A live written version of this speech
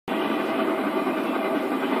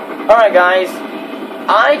Alright guys,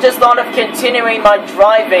 I just thought of continuing my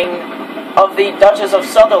driving of the Duchess of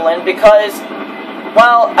Sutherland because,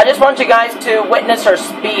 well, I just want you guys to witness her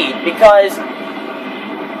speed because,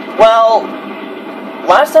 well,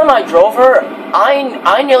 last time I drove her,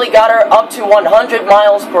 I nearly got her up to 100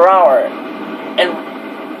 miles per hour.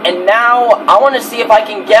 And now I want to see if I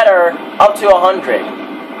can get her up to 100.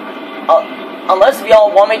 Unless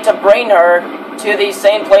y'all want me to bring her to the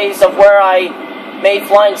same place of where I made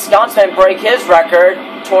Flying Scotsman break his record,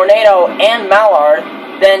 Tornado and Mallard,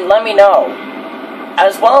 then let me know.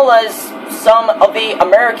 As well as some of the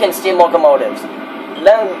American steam locomotives.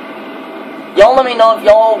 Y'all let me know if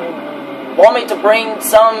y'all want me to bring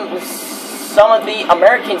some of the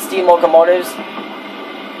American steam locomotives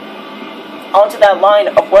onto that line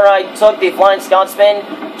of where I took the Flying Scotsman,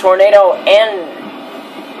 Tornado, and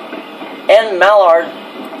Mallard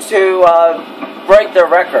to break their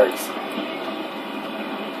records.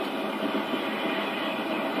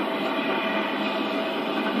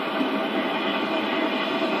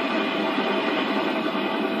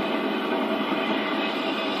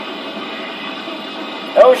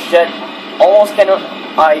 Oh shit,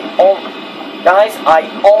 guys,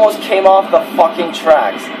 I almost came off the fucking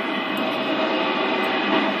tracks.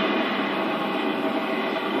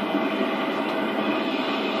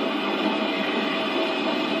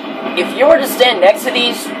 If you were to stand next to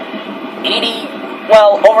these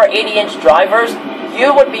over 80-inch drivers,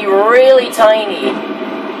 you would be really tiny.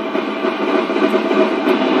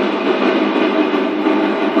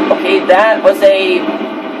 Okay, that was a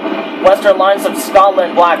Western Lines of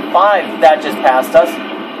Scotland Black 5 that just passed us.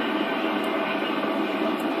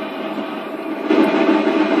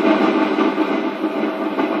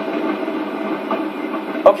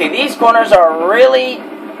 Okay, these corners are really,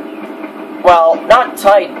 well, not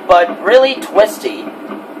tight, but really twisty.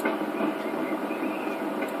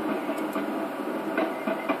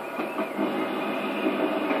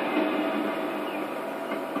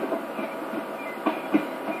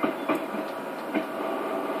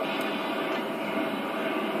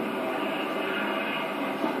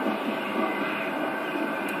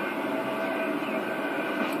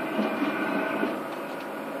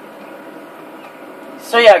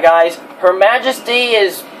 So yeah, guys, Her Majesty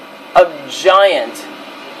is a giant.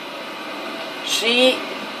 She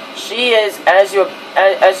is, as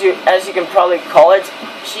you can probably call it,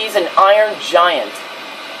 she's an iron giant.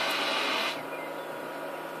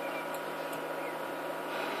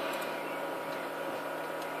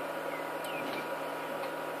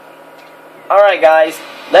 Alright guys,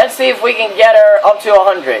 let's see if we can get her up to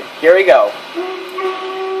 100. Here we go.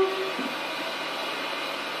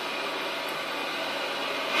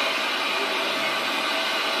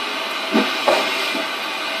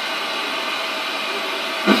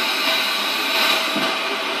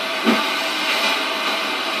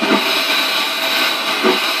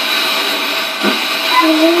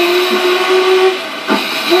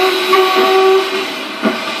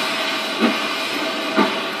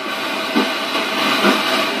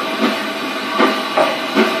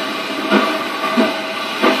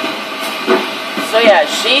 So yeah,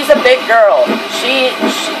 she's a big girl. She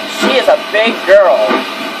is a big girl.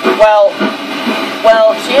 Well,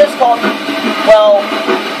 she is called, well,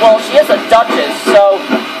 she is a Duchess, so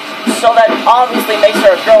that obviously makes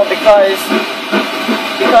her a girl because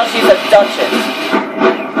she's a Duchess.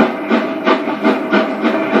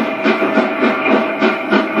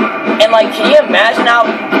 And like, can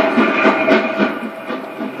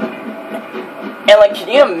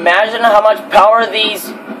you imagine how much power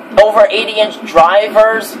these over 80-inch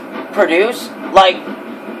drivers produce? Like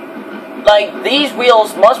these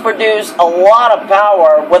wheels must produce a lot of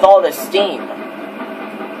power with all the steam.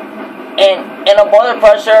 And a boiler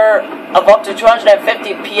pressure of up to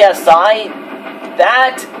 250 psi,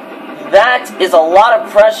 that is a lot of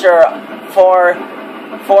pressure for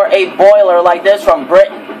a boiler like this from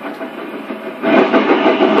Britain.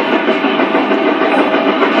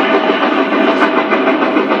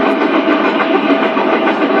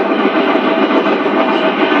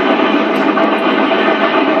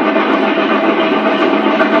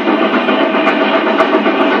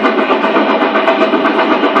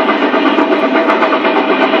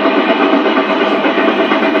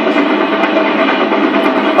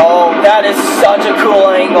 That is such a cool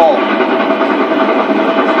angle.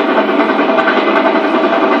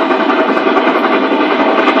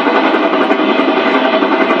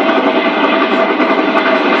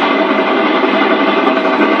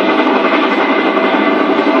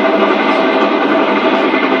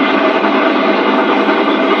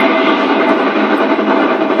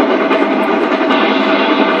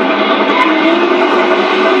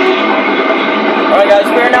 Alright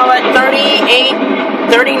guys, we're now at 38,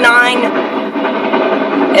 39,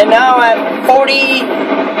 and now at 40,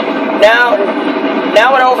 now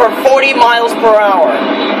at over 40 miles per hour.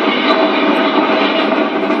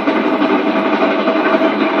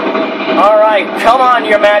 Alright, come on,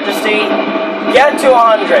 Your Majesty. Get to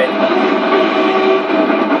 100.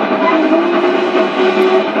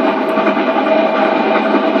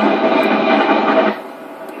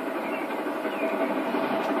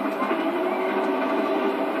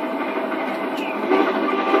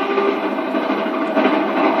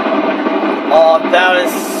 Oh, that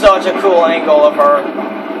is such a cool angle of her.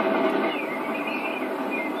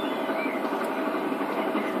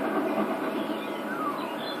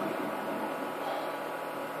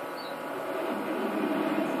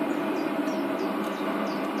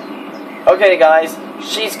 Okay guys,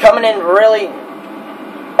 she's coming in really...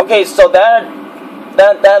 Okay, so that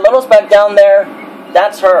little speck down there,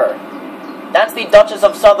 that's her. That's the Duchess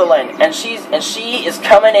of Sutherland, and she is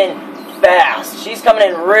coming in fast. She's coming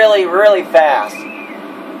in really, really fast.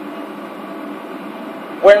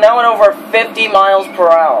 We're now at over 50 miles per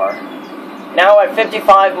hour. Now at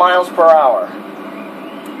 55 miles per hour.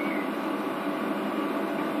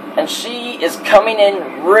 And she is coming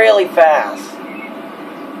in really fast.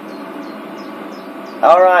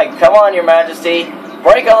 Alright, come on, Your Majesty.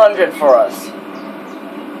 Break 100 for us.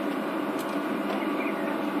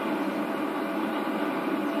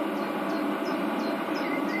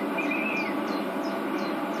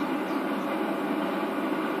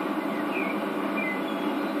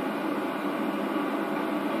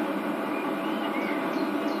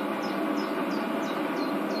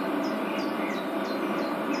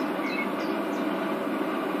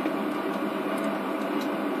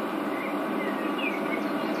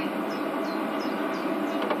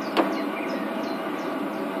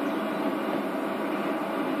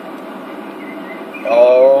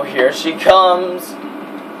 Oh, here she comes.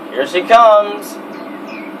 Here she comes.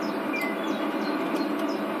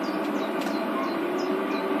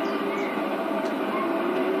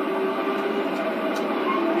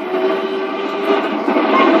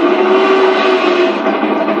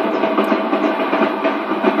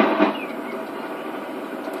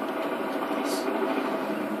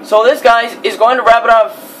 So this, guys, is going to wrap it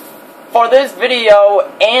up for this video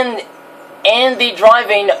and the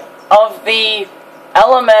driving of the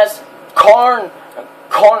LMS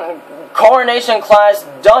Coronation class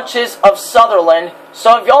Duchess of Sutherland.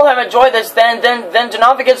 So if y'all have enjoyed this, then do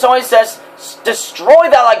not forget to always destroy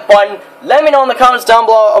that like button. Let me know in the comments down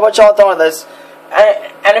below what y'all thought of this.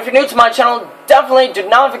 And if you're new to my channel, definitely do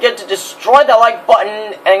not forget to destroy that like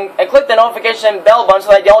button and click the notification bell button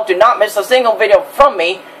so that y'all do not miss a single video from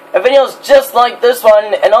me. And videos just like this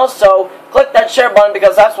one, and also click that share button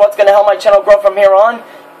because that's what's going to help my channel grow from here on.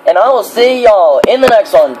 And I will see y'all in the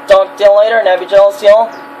next one. Talk to y'all later, and happy travels to y'all.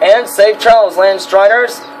 And safe travels,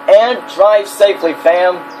 Landstriders. And drive safely,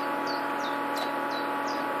 fam.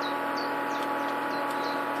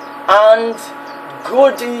 And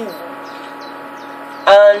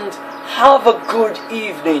have a good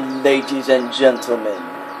evening, ladies and gentlemen.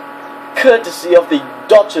 Courtesy of the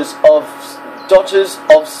Duchess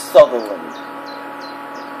of Sutherland.